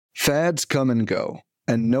Fads come and go,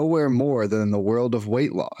 and nowhere more than in the world of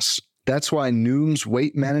weight loss. That's why Noom's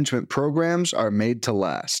weight management programs are made to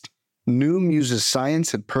last. Noom uses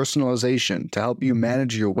science and personalization to help you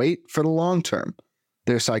manage your weight for the long term.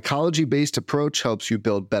 Their psychology-based approach helps you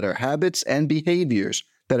build better habits and behaviors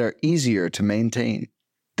that are easier to maintain.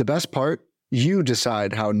 The best part? You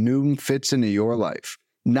decide how Noom fits into your life,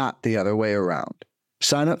 not the other way around.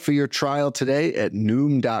 Sign up for your trial today at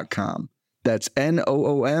Noom.com. That's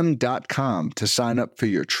Noom.com to sign up for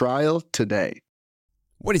your trial today.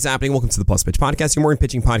 What is happening? Welcome to the Plus Pitch Podcast, your morning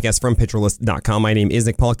pitching podcast from PitcherList.com. My name is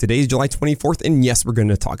Nick Pollock. Today is July 24th, and yes, we're going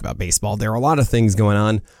to talk about baseball. There are a lot of things going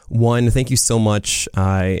on. One, thank you so much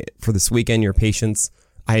for this weekend, your patience.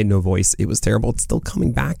 I had no voice. It was terrible. It's still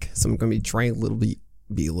coming back, so I'm going to be trying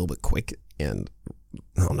be a little bit quick and,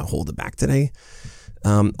 I don't know, hold it back today.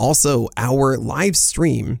 Also, our live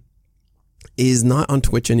stream is not on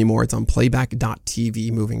Twitch anymore. It's on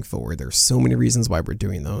playback.tv moving forward. There's so many reasons why we're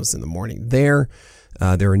doing those in the morning there.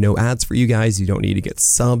 There are no ads for you guys. You don't need to get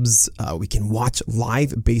subs. We can watch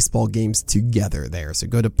live baseball games together there. So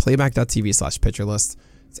go to playback.tv/pitcherlist.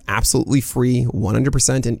 It's absolutely free,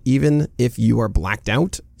 100%. And even if you are blacked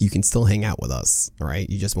out, you can still hang out with us. All right.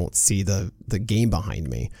 You just won't see the game behind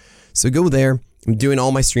me. So go there. I'm doing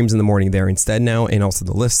all my streams in the morning there instead now, and also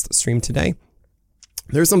the list stream today.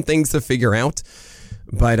 There's some things to figure out,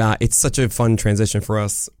 but it's such a fun transition for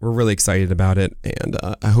us. We're really excited about it, and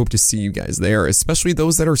I hope to see you guys there, especially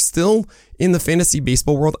those that are still in the fantasy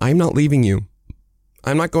baseball world. I'm not leaving you.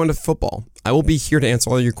 I'm not going to football. I will be here to answer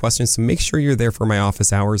all your questions, so make sure you're there for my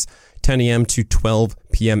office hours, 10 a.m. to 12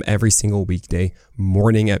 p.m. every single weekday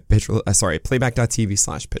morning at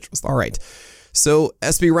playback.tv/pitcherlist. All right. So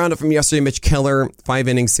SB roundup from yesterday, Mitch Keller, 5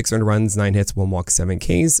 innings, 6 earned runs, 9 hits, 1 walk, 7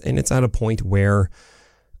 Ks, and it's at a point where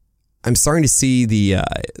I'm starting to see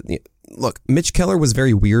look, Mitch Keller was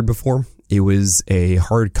very weird before. It was a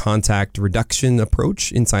hard contact reduction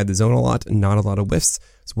approach inside the zone a lot, not a lot of whiffs.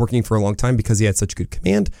 It's working for a long time because he had such good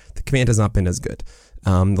command. The command has not been as good.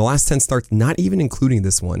 The last 10 starts, not even including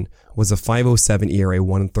this one, was a 5.07 ERA,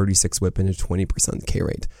 1.36 whip, and a 20% K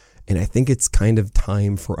rate. And I think it's kind of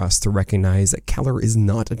time for us to recognize that Keller is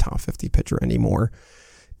not a top 50 pitcher anymore.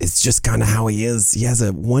 It's just kind of how he is. He has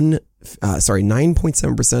a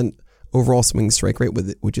 9.7% overall swing strike rate,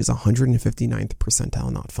 which is 159th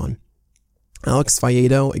percentile. Not fun. Alex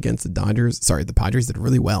Faedo against the Padres did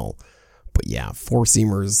really well. But yeah, four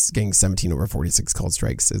seamers getting 17 over 46 called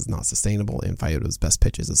strikes is not sustainable. And Faedo's best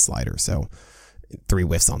pitch is a slider. So 3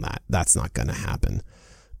 whiffs on that. That's not going to happen.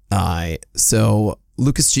 So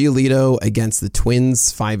Lucas Giolito against the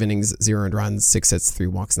Twins, 5 innings, 0 earned runs, 6 hits, 3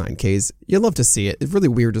 walks, 9 Ks. You'd love to see it. It's really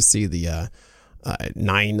weird to see the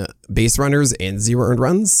 9 base runners and 0 earned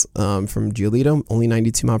runs from Giolito. Only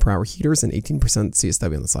 92 mile per hour heaters and 18%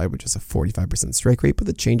 CSW on the side, which is a 45% strike rate. But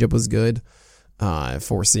the changeup was good.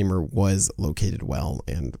 4-seamer was located well,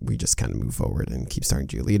 and we just kind of move forward and keep starting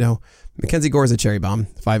Giolito. Mackenzie Gore is a cherry bomb,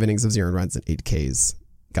 5 innings of 0 earned runs and 8 Ks.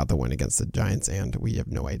 Got the win against the Giants, and we have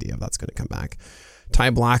no idea if that's going to come back.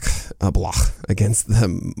 Ty Block against the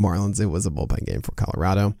Marlins. It was a bullpen game for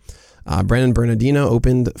Colorado. Brandon Bernardino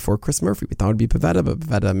opened for Chris Murphy. We thought it would be Pivetta, but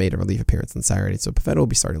Pivetta made a relief appearance on Saturday, so Pivetta will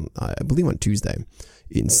be starting, I believe, on Tuesday.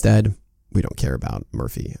 Instead, we don't care about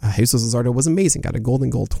Murphy. Jesus Luzardo was amazing. Got a golden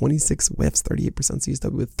goal, 26 whiffs, 38%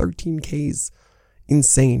 CSW with 13 Ks.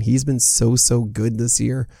 Insane. He's been so good this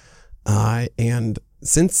year. And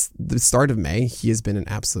since the start of May, he has been an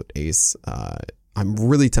absolute ace. I'm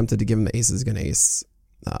really tempted to give him the ace is going to ace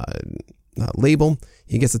label.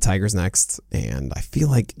 He gets the Tigers next, and I feel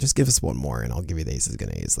like just give us one more, and I'll give you the ace is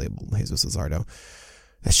going to ace label, Jesus Luzardo.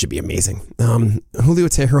 That should be amazing. Julio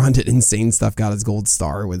Teheran did insane stuff, got his gold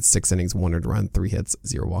star with 6 innings, 1 earned run, 3 hits,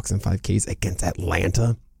 0 walks, and 5 Ks against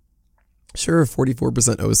Atlanta. Sure,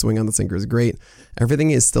 44% O swing on the sinker is great.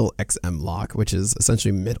 Everything is still XM lock, which is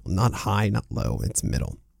essentially middle, not high, not low. It's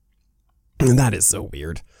middle. And that is so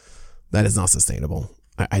weird. That is not sustainable.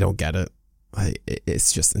 I don't get it.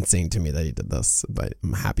 It's just insane to me that he did this, but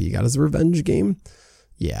I'm happy he got his revenge game.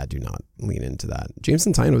 Yeah, do not lean into that. James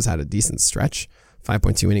Centino's had a decent stretch.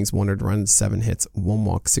 5.2 innings, 1 earned run, 7 hits, 1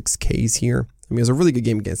 walk, 6 Ks here. I mean, it was a really good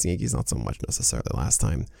game against the Yankees, not so much necessarily last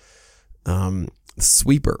time.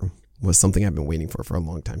 Sweeper was something I've been waiting for a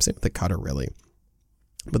long time. Same with the cutter, really.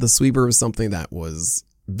 But the sweeper was something that was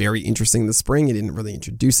very interesting this spring. He didn't really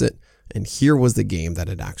introduce it. And here was the game that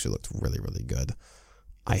it actually looked really, really good.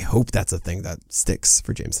 I hope that's a thing that sticks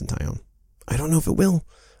for James Centino. I don't know if it will,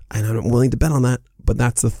 and I'm willing to bet on that, but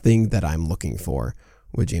that's the thing that I'm looking for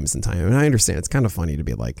with James Centino. And I understand it's kind of funny to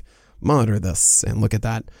be like, monitor this and look at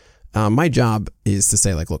that. My job is to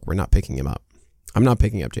say, like, look, we're not picking him up. I'm not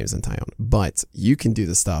picking up Jameson Taillon, but you can do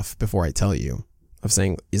the stuff before I tell you of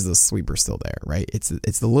saying, is the sweeper still there, right? It's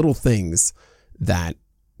the little things that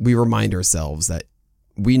we remind ourselves that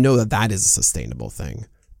we know that is a sustainable thing.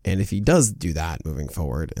 And if he does do that moving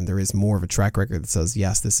forward, and there is more of a track record that says,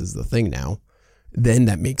 yes, this is the thing now, then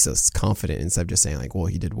that makes us confident instead of just saying like, well,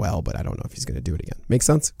 he did well, but I don't know if he's going to do it again. Make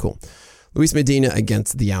sense? Cool. Luis Medina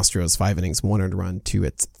against the Astros, 5 innings, 1 earned run, 2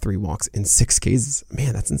 hits, 3 walks, and 6 Ks.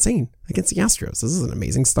 Man, that's insane. Against the Astros. This is an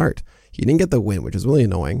amazing start. He didn't get the win, which is really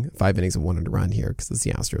annoying. 5 innings and 1 earned run here because it's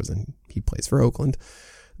the Astros and he plays for Oakland.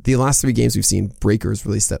 The last 3 games we've seen breakers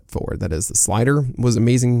really step forward. That is, the slider was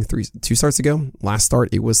amazing 2 starts ago. Last start,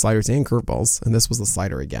 it was sliders and curveballs, and this was the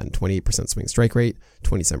slider again. 28% swing strike rate,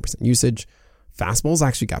 27% usage. Fastballs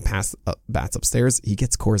actually got past bats upstairs. He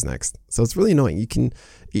gets cores next. So it's really annoying.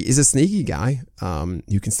 He's a sneaky guy.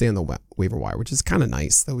 You can stay on the waiver wire, which is kind of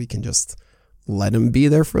nice that we can just let him be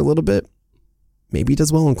there for a little bit. Maybe he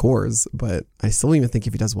does well in cores, but I still even think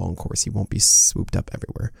if he does well in cores, he won't be swooped up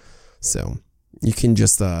everywhere. So you can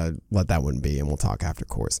just let that one be, and we'll talk after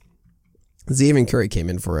cores. Xavier Curry came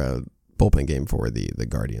in for a bullpen game for the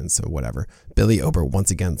Guardians, so whatever. Billy Ober,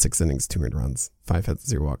 once again, 6 innings, 2 earned runs, 5 hits,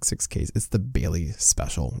 0 walks, 6 Ks. It's the Bailey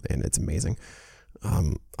special, and it's amazing.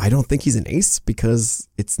 I don't think he's an ace because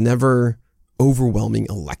it's never overwhelming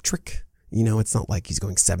electric. You know, it's not like he's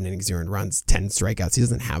going 7 innings, 0 earned runs, 10 strikeouts. He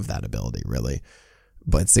doesn't have that ability, really.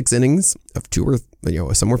 But 6 innings of 2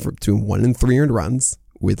 or somewhere between 1 and 3 earned runs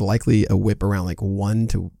with likely a whip around like 1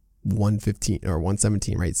 to 115 or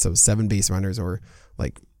 117, right? So 7 base runners or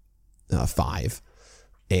like 5,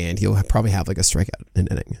 and he'll probably have like a strikeout an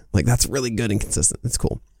inning. Like, that's really good and consistent. It's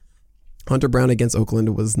cool. Hunter Brown against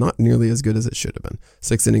Oakland was not nearly as good as it should have been.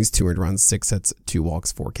 6 innings, 2 earned runs, 6 hits, 2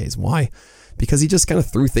 walks, 4 Ks. Why? Because he just kind of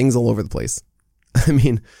threw things all over the place. I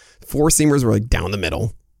mean, 4-seamers were like down the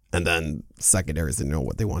middle, and then secondaries didn't know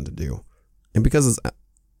what they wanted to do. And because it's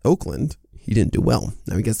Oakland, he didn't do well.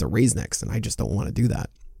 Now he gets the Rays next, and I just don't want to do that.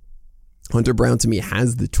 Hunter Brown, to me,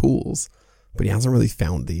 has the tools, but he hasn't really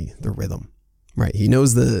found the rhythm, right? He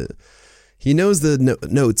knows the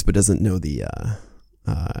notes, but doesn't know the,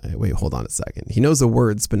 wait, hold on a second. He knows the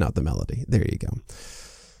words, but not the melody. There you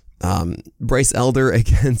go. Bryce Elder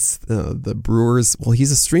against the Brewers. Well,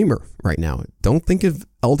 he's a streamer right now. Don't think of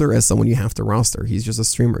Elder as someone you have to roster. He's just a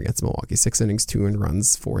streamer against Milwaukee. 6 innings, 2 earned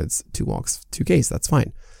runs, 4 hits, 2 walks, 2 Ks. That's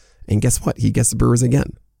fine. And guess what? He gets the Brewers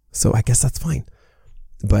again. So I guess that's fine.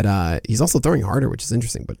 But he's also throwing harder, which is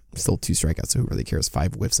interesting, but still 2 strikeouts, so who really cares?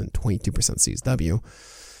 5 whiffs and 22% CSW.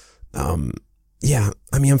 Yeah,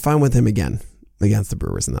 I mean, I'm fine with him again against the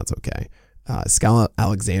Brewers, and that's okay. Scala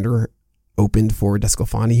Alexander opened for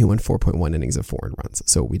Desclafani, who went 4.1 innings of 4 earned runs,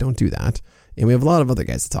 so we don't do that. And we have a lot of other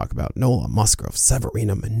guys to talk about. Nola, Musgrove,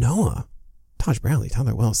 Severino, Manoah, Taj Bradley,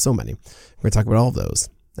 Tyler Wells, so many. We're going to talk about all of those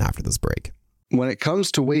after this break. When it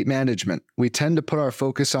comes to weight management, we tend to put our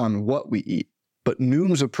focus on what we eat. But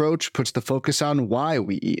Noom's approach puts the focus on why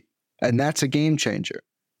we eat, and that's a game changer.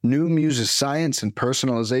 Noom uses science and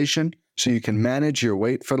personalization so you can manage your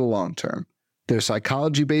weight for the long term. Their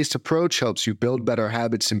psychology-based approach helps you build better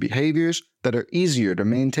habits and behaviors that are easier to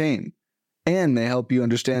maintain. And they help you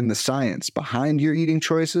understand the science behind your eating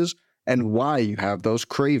choices and why you have those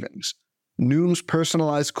cravings. Noom's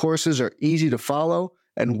personalized courses are easy to follow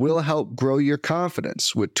and will help grow your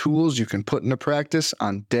confidence with tools you can put into practice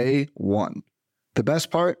on day 1. The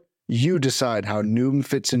best part? You decide how Noom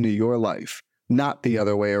fits into your life, not the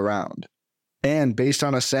other way around. And based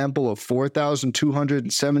on a sample of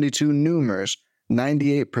 4,272 Noomers,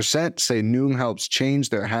 98% say Noom helps change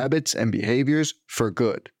their habits and behaviors for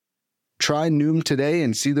good. Try Noom today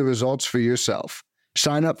and see the results for yourself.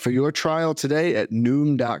 Sign up for your trial today at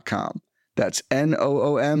Noom.com. That's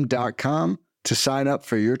Noom.com to sign up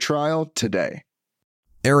for your trial today.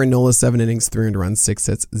 Aaron Nola, 7 innings, 3 earned runs, 6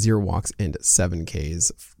 hits, 0 walks, and 7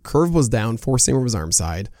 Ks. Curve was down, 4-seamer was arm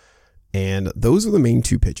side, and those were the main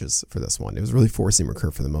 2 pitches for this one. It was really 4-seamer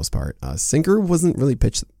curve for the most part. Sinker wasn't really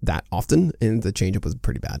pitched that often, and the changeup was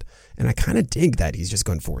pretty bad. And I kind of dig that he's just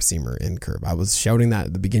going 4-seamer and curve. I was shouting that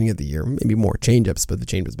at the beginning of the year, maybe more changeups, but the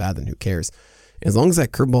change was bad, then who cares? As long as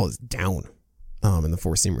that curveball is down, and the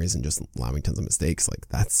 4-seamer isn't just allowing tons of mistakes, like,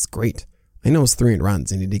 that's great. I know it's 3 earned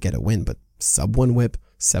runs, and he did get a win, but sub 1 whip,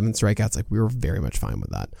 7 strikeouts, like, we were very much fine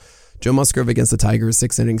with that. Joe Musgrove against the Tigers,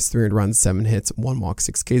 6 innings, 3 earned runs, 7 hits, 1 walk,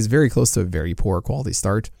 6 Ks, very close to a very poor quality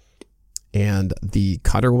start. And the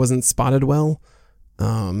cutter wasn't spotted well.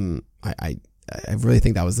 I really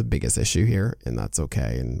think that was the biggest issue here, and that's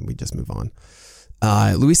okay, and we just move on.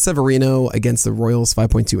 Luis Severino against the Royals,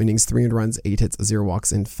 5.2 innings, 3 earned runs, 8 hits, 0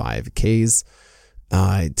 walks, and 5 Ks.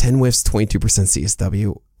 10 whiffs, 22%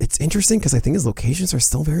 CSW. It's interesting because I think his locations are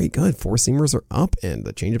still very good. Four seamers are up and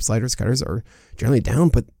the changeup, sliders, cutters are generally down,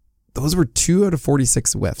 but those were 2 out of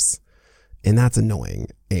 46 whiffs. And that's annoying.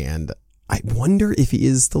 And I wonder if he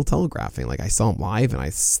is still telegraphing. Like I saw him live and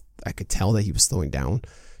I could tell that he was slowing down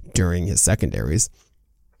during his secondaries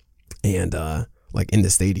and like in the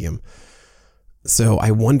stadium. So I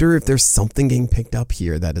wonder if there's something getting picked up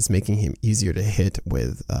here that is making him easier to hit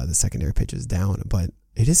with the secondary pitches down. But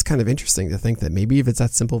it is kind of interesting to think that maybe if it's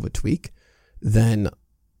that simple of a tweak, then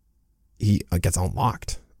he gets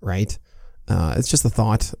unlocked, right? It's just a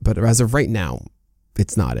thought, but as of right now,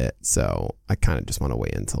 it's not it. So I kind of just want to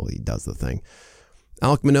wait until he does the thing.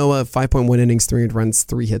 Alek Manoah, 5.1 innings, 300 runs,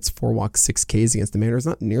 3 hits, 4 walks, 6 Ks against the Mariners.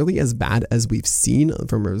 Not nearly as bad as we've seen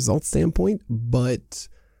from a results standpoint, but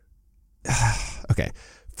okay.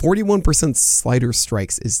 41% slider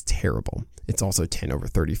strikes is terrible. It's also 10 over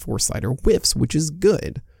 34 slider whiffs, which is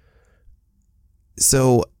good.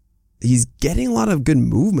 So he's getting a lot of good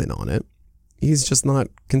movement on it. He's just not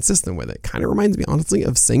consistent with it. Kind of reminds me, honestly,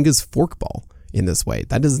 of Senga's forkball in this way.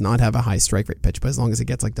 That does not have a high strike rate pitch, but as long as it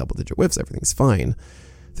gets like double-digit whiffs, everything's fine.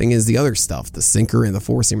 Thing is, the other stuff, the sinker and the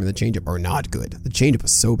four-seamer and the changeup are not good. The changeup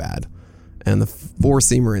is so bad. And the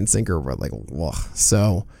four-seamer and sinker were like, ugh.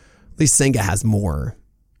 So at least Senga has more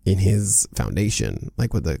in his foundation,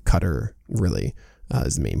 like with the cutter really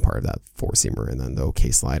is the main part of that four-seamer and then the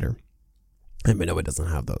okay slider. And Manoah doesn't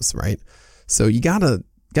have those, right? So you gotta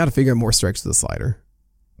figure out more strikes with the slider.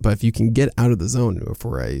 But if you can get out of the zone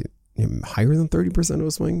for a higher than 30% of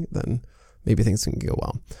a swing, then maybe things can go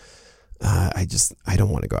well. I don't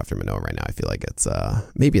want to go after Manoah right now. I feel like it's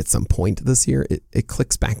maybe at some point this year it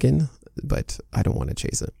clicks back in, but I don't want to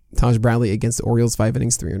chase it. Taj Bradley against the Orioles, 5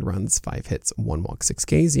 innings, 300 runs, 5 hits, 1 walk, 6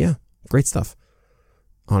 Ks. Yeah, great stuff.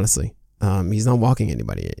 Honestly, he's not walking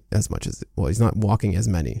anybody as much as, well, he's not walking as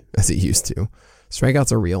many as he used to.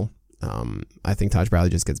 Strikeouts are real. I think Taj Bradley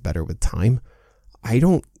just gets better with time. I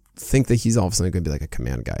don't think that he's all of a sudden going to be like a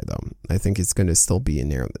command guy, though. I think it's going to still be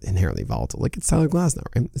inherently volatile. Like it's Tyler Glasnow,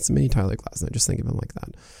 right? It's a mini Tyler Glasnow. Just think of him like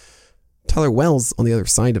that. Tyler Wells on the other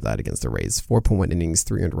side of that against the Rays, 4.1 innings,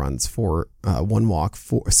 300 runs, 1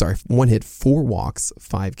 hit, 4 walks,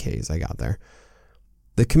 5 Ks. I got there.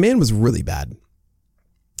 The command was really bad.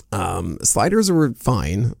 Sliders were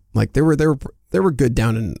fine. Like they were good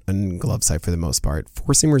down in glove side for the most part.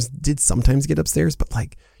 Four seamers did sometimes get upstairs, but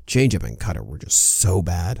like changeup and cutter were just so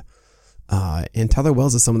bad. And Tyler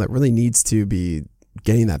Wells is someone that really needs to be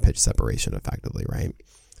getting that pitch separation effectively, right?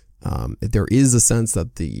 There is a sense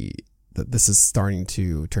that this is starting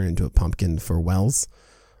to turn into a pumpkin for Wells.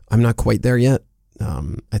 I'm not quite there yet.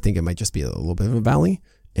 I think it might just be a little bit of a valley,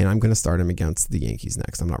 and I'm going to start him against the Yankees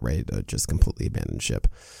next. I'm not ready to just completely abandon ship.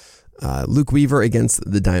 Luke Weaver against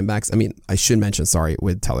the Diamondbacks. I mean, I should mention,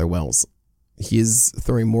 with Tyler Wells, he is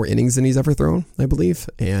throwing more innings than he's ever thrown, I believe,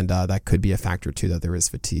 and that could be a factor too, that there is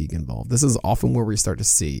fatigue involved. This is often where we start to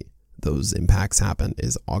see those impacts happen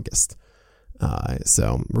is August.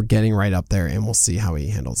 So we're getting right up there, and we'll see how he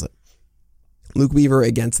handles it. Luke Weaver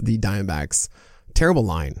against the Diamondbacks. Terrible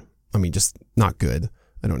line. I mean, just not good.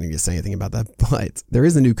 I don't need to say anything about that, but there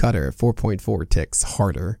is a new cutter at 4.4 ticks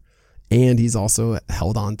harder, and he's also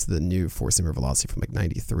held on to the new four-seamer velocity from like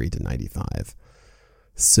 93 to 95.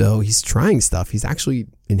 So he's trying stuff. He's actually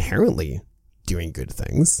inherently doing good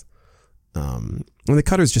things. And the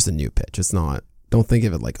cutter is just a new pitch. It's not, don't think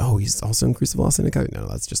of it like, oh, he's also increased the velocity in the cutter. No,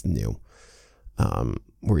 that's just new.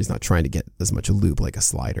 Where he's not trying to get as much a loop like a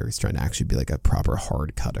slider. He's trying to actually be like a proper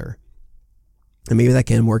hard cutter. And maybe that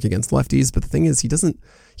can work against lefties, but the thing is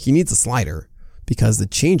he needs a slider because the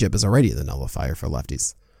changeup is already the nullifier for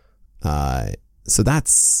lefties. So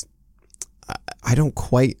that's, I don't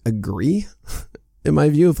quite agree in my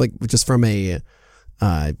view of like, just from a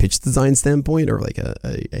pitch design standpoint or like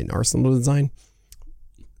an arsenal design.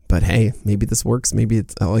 But hey, maybe this works. Maybe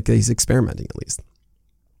it's like he's experimenting at least.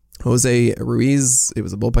 Jose Ruiz, it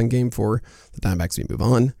was a bullpen game for the Diamondbacks. We move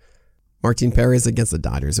on. Martin Perez against the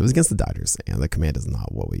Dodgers. It was against the Dodgers, and the command is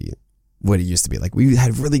not what it used to be. Like, we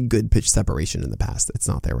had really good pitch separation in the past. It's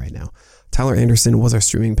not there right now. Tyler Anderson was our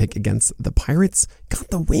streaming pick against the Pirates.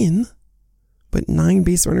 Got the win, but 9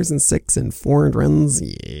 base runners in 6 and 4 earned runs.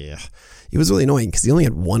 Yeah. It was really annoying because he only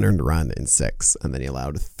had 1 earned run in 6, and then he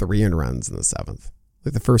allowed 3 earned runs in the 7th.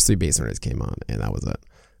 Like, the first 3 base runners came on, and that was it.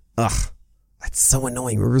 Ugh. That's so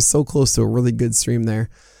annoying. We were so close to a really good stream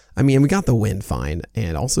there. I mean, we got the win fine.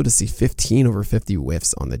 And also to see 15 over 50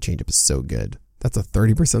 whiffs on the changeup is so good. That's a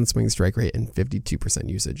 30% swing strike rate and 52%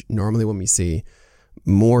 usage. Normally when we see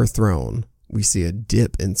more thrown, we see a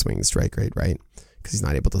dip in swing strike rate, right? because he's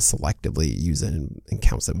not able to selectively use it in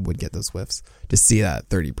counts that would get those whiffs. To see that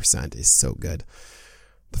 30% is so good.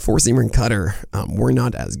 The four-seamer and cutter were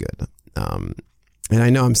not as good. And I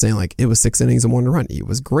know I'm saying like it was 6 innings and 1 run. It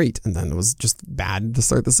was great, and then it was just bad to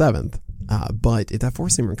start the 7th. But if that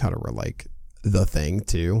four-seamer and cutter were like the thing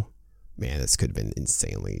too, man, this could have been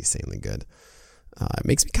insanely good. It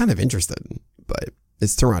makes me kind of interested, but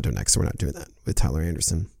it's Toronto next, so we're not doing that with Tyler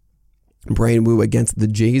Anderson. Brian Wu against the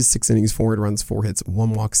Jays, 6 innings, 4 runs, 4 hits,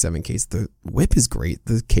 1 walk, 7 Ks. The whip is great.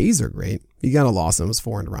 The Ks are great. He got a loss and it was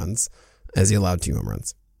 4 runs as he allowed 2 home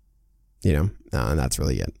runs. And that's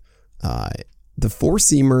really it. The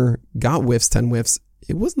four-seamer got whiffs, 10 whiffs.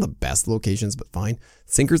 It wasn't the best locations, but fine.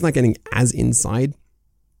 Sinker's not getting as inside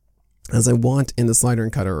as I want in the slider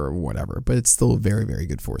and cutter or whatever, but it's still a very, very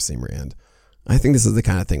good four-seamer. And I think this is the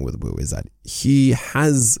kind of thing with Wu is that he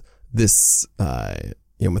has this,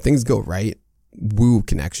 when things go right, Wu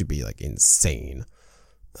can actually be like insane.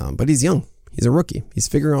 But he's young. He's a rookie. He's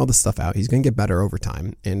figuring all this stuff out. He's going to get better over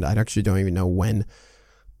time. And I actually don't even know when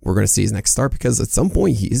we're going to see his next start, because at some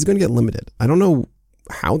point he's going to get limited. I don't know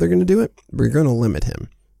how they're going to do it, but we're going to limit him.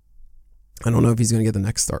 I don't know if he's going to get the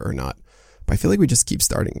next start or not, but I feel like we just keep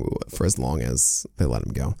starting Wu for as long as they let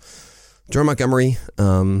him go. Jordan Montgomery,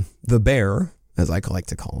 the Bear, as I like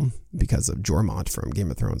to call him, because of Jormont from Game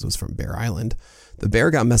of Thrones, was from Bear Island. The Bear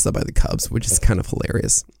got messed up by the Cubs, which is kind of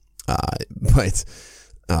hilarious. But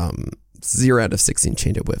 0 out of 16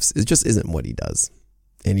 changeup whiffs. It just isn't what he does.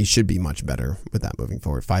 And he should be much better with that moving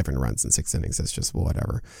forward. 5 runs in 6 innings. That's just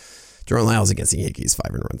whatever. Jordan Lyles against the Yankees,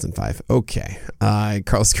 5 runs in 5. Okay.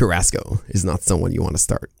 Carlos Carrasco is not someone you want to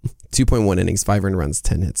start. 2.1 innings, 5 runs,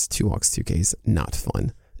 10 hits, 2 walks, 2 Ks. Not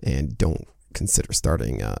fun. And don't consider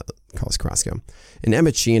starting Carlos Carrasco. And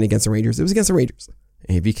Emmett Sheehan against the Rangers. It was against the Rangers.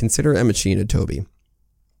 And if you consider Emmett Sheehan a Toby,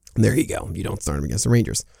 there you go. You don't start him against the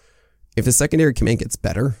Rangers. If the secondary command gets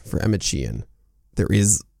better for Emmett Sheehan, there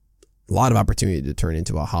is a lot of opportunity to turn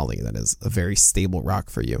into a Holly that is a very stable rock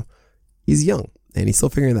for you. He's young and he's still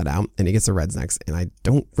figuring that out, and he gets the Reds next, and I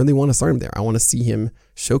don't really want to start him there. I want to see him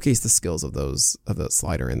showcase the skills of the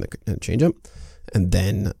slider and the changeup, and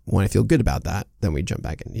then when I feel good about that, then we jump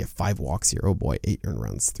back in. You have 5 walks here. Oh boy, 8 earned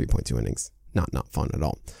runs, 3.2 innings. Not fun at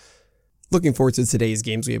all. Looking forward to today's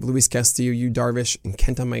games. We have Luis Castillo, Yu Darvish, and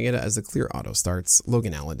Kenta Maeda as the clear auto starts.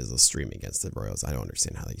 Logan Allen is a stream against the Royals. I don't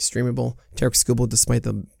understand how he's streamable. Tarek Skubal, despite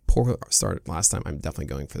the poor start last time, I'm definitely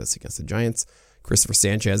going for this against the Giants. Christopher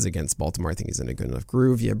Sanchez against Baltimore. I think he's in a good enough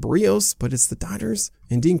groove. Yeah, Barrios, but it's the Dodgers.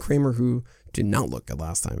 And Dean Kramer, who did not look good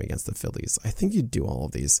last time against the Phillies. I think you do all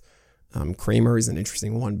of these. Kramer is an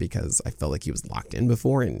interesting one because I felt like he was locked in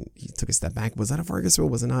before and he took a step back. Was that a Vargas rule?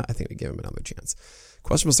 Was it not? I think we gave him another chance.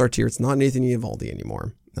 Questionable start here. It's not Nathan Eovaldi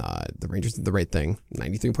anymore. The Rangers did the right thing.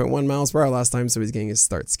 93.1 miles per hour last time, so he's getting his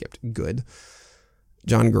start skipped. Good.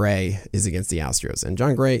 John Gray is against the Astros, and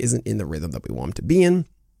John Gray isn't in the rhythm that we want him to be in,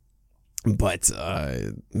 but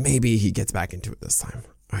maybe he gets back into it this time.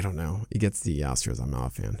 I don't know. He gets the Astros. I'm not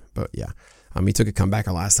a fan, but yeah. He took a comeback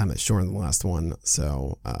last time that's shorter than the last one,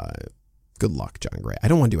 so good luck, John Gray. I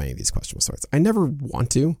don't want to do any of these questionable starts. I never want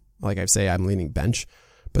to. Like I say, I'm leaning bench,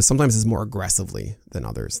 but sometimes it's more aggressively than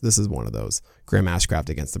others. This is one of those. Graham Ashcraft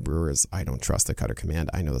against the Brewers. I don't trust the cutter command.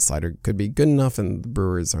 I know the slider could be good enough, and the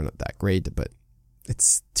Brewers aren't that great, but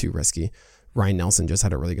it's too risky. Ryan Nelson just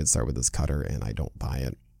had a really good start with his cutter, and I don't buy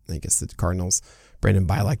it. I guess the Cardinals. Brandon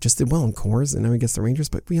Bilek just did well in Coors, and now he gets the Rangers,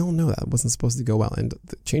 but we all know that wasn't supposed to go well, and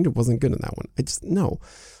the changeup wasn't good in that one. I just know.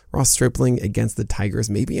 Ross Stripling against the Tigers.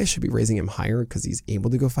 Maybe I should be raising him higher because he's able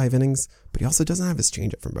to go 5 innings, but he also doesn't have his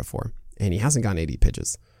changeup from before, and he hasn't gotten 80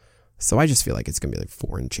 pitches. So I just feel like it's going to be like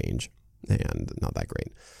 4 and change, and not that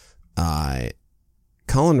great.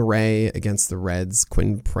 Colin Ray against the Reds.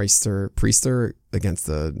 Quinn Priester against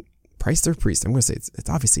the Priester. I'm going to say it's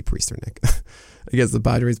obviously Priester, Nick. Against the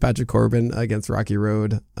Padres. Patrick Corbin against Rocky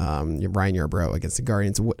Road. Ryan Yarbrough against the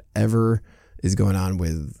Guardians. Whatever is going on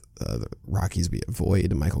with the Rockies, we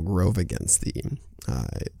avoid. Michael Grove against the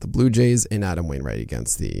Blue Jays, and Adam Wainwright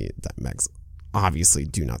against the Diamondbacks. Obviously,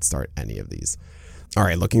 do not start any of these. All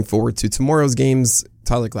right, looking forward to tomorrow's games.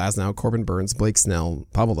 Tyler Glasnow, Corbin Burns, Blake Snell,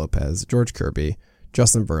 Pablo Lopez, George Kirby,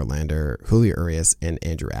 Justin Verlander, Julio Urias, and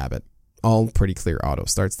Andrew Abbott. All pretty clear auto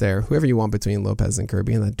starts there. Whoever you want between Lopez and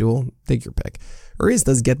Kirby in that duel, take your pick. Urias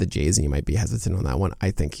does get the Jays, and you might be hesitant on that one.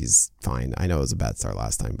 I think he's fine. I know it was a bad start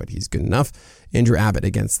last time, but he's good enough. Andrew Abbott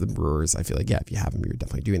against the Brewers. I feel like, yeah, if you have him, you're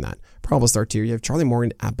definitely doing that. Probable start here. You have Charlie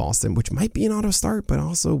Morton at Boston, which might be an auto start, but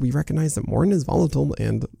also we recognize that Morton is volatile,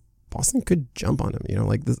 and Boston could jump on him.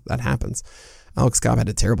 Like this, that happens. Alex Cobb had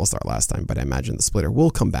a terrible start last time, but I imagine the splitter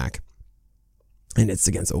will come back. And it's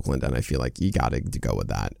against Oakland, and I feel like you got to go with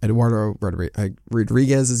that. Eduardo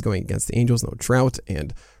Rodriguez is going against the Angels, no Trout,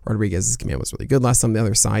 and Rodriguez's command was really good last time. The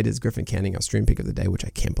other side is Griffin Canning, our stream pick of the day, which I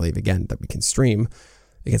can't believe, again, that we can stream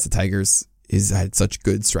against the Tigers. He's had such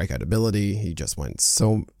good strikeout ability. He just went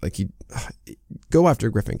so, go after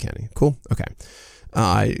Griffin Canning. Cool? Okay.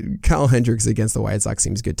 Kyle Hendricks against the White Sox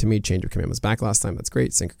seems good to me. Change of command was back last time. That's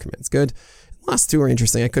great. Sinker command's good. Last two are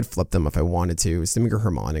interesting. I could flip them if I wanted to. Siminger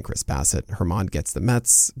Herman and Chris Bassett. Herman gets the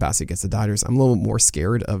Mets. Bassett gets the Dodgers. I'm a little more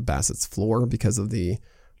scared of Bassett's floor because of the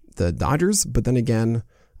Dodgers. But then again,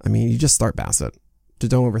 I mean, you just start Bassett.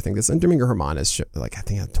 Don't overthink this. And Domingo Herman is I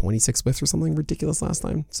think had 26 whiffs or something ridiculous last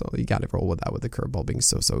time. So you got to roll with that with the curveball being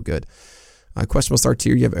so good. Questionable start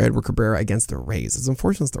tier. You have Edward Cabrera against the Rays. It's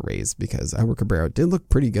unfortunate it's the Rays because Edward Cabrera did look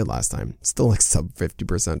pretty good last time. Still like sub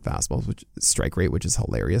 50% fastballs, which strike rate, which is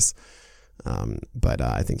hilarious. But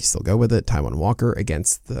I think you still go with it. Taijuan Walker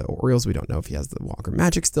against the Orioles. We don't know if he has the Walker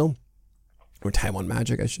magic still, or Taijuan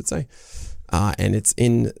magic, I should say. And it's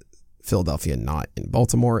in Philadelphia, not in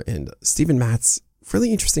Baltimore. And Steven Matz,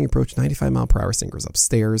 really interesting approach. 95-mile-per-hour sinkers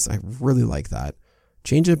upstairs. I really like that.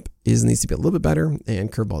 Changeup needs to be a little bit better,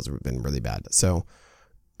 and curveballs have been really bad. So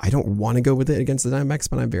I don't want to go with it against the Diamondbacks,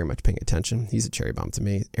 but I'm very much paying attention. He's a cherry bomb to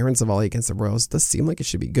me. Aaron Savali against the Royals does seem like it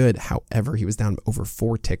should be good. However, he was down over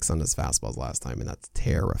 4 ticks on his fastballs last time, and that's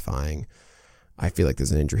terrifying. I feel like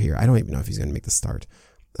there's an injury here. I don't even know if he's going to make the start.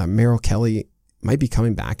 Merrill Kelly might be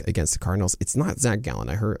coming back against the Cardinals. It's not Zach Gallen.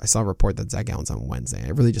 I saw a report that Zach Gallen's on Wednesday. I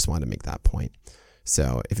really just wanted to make that point.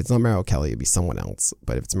 So if it's not Merrill Kelly, it'd be someone else.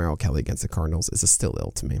 But if it's Merrill Kelly against the Cardinals, it's still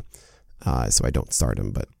ill to me. So I don't start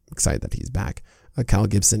him, but excited that he's back. Kyle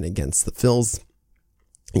Gibson against the Phils.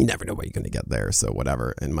 You never know what you're going to get there, so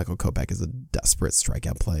whatever. And Michael Kopech is a desperate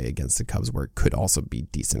strikeout play against the Cubs where it could also be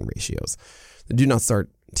decent ratios. The do not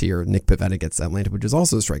start tier, Nick Pivetta against Atlanta, which is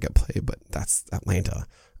also a strikeout play, but that's Atlanta.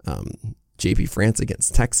 JP France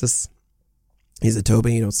against Texas. He's a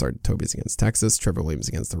Toby. You don't start Toby's against Texas. Trevor Williams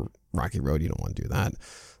against the Rocky Road. You don't want to do that.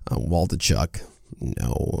 Waldichuk.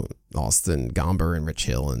 No. Austin Gomber and Rich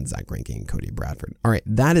Hill and Zach Greinke and Cody Bradford. All right,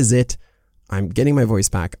 that is it. I'm getting my voice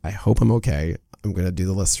back. I hope I'm okay. I'm going to do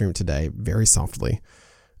the list stream today very softly.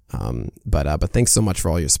 But thanks so much for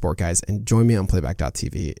all your support, guys. And join me on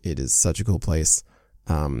playback.tv. It is such a cool place.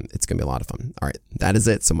 It's going to be a lot of fun. All right, that is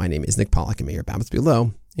it. So my name is Nick Pollack, and may your BABIPs be low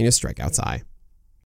and your strikeouts high.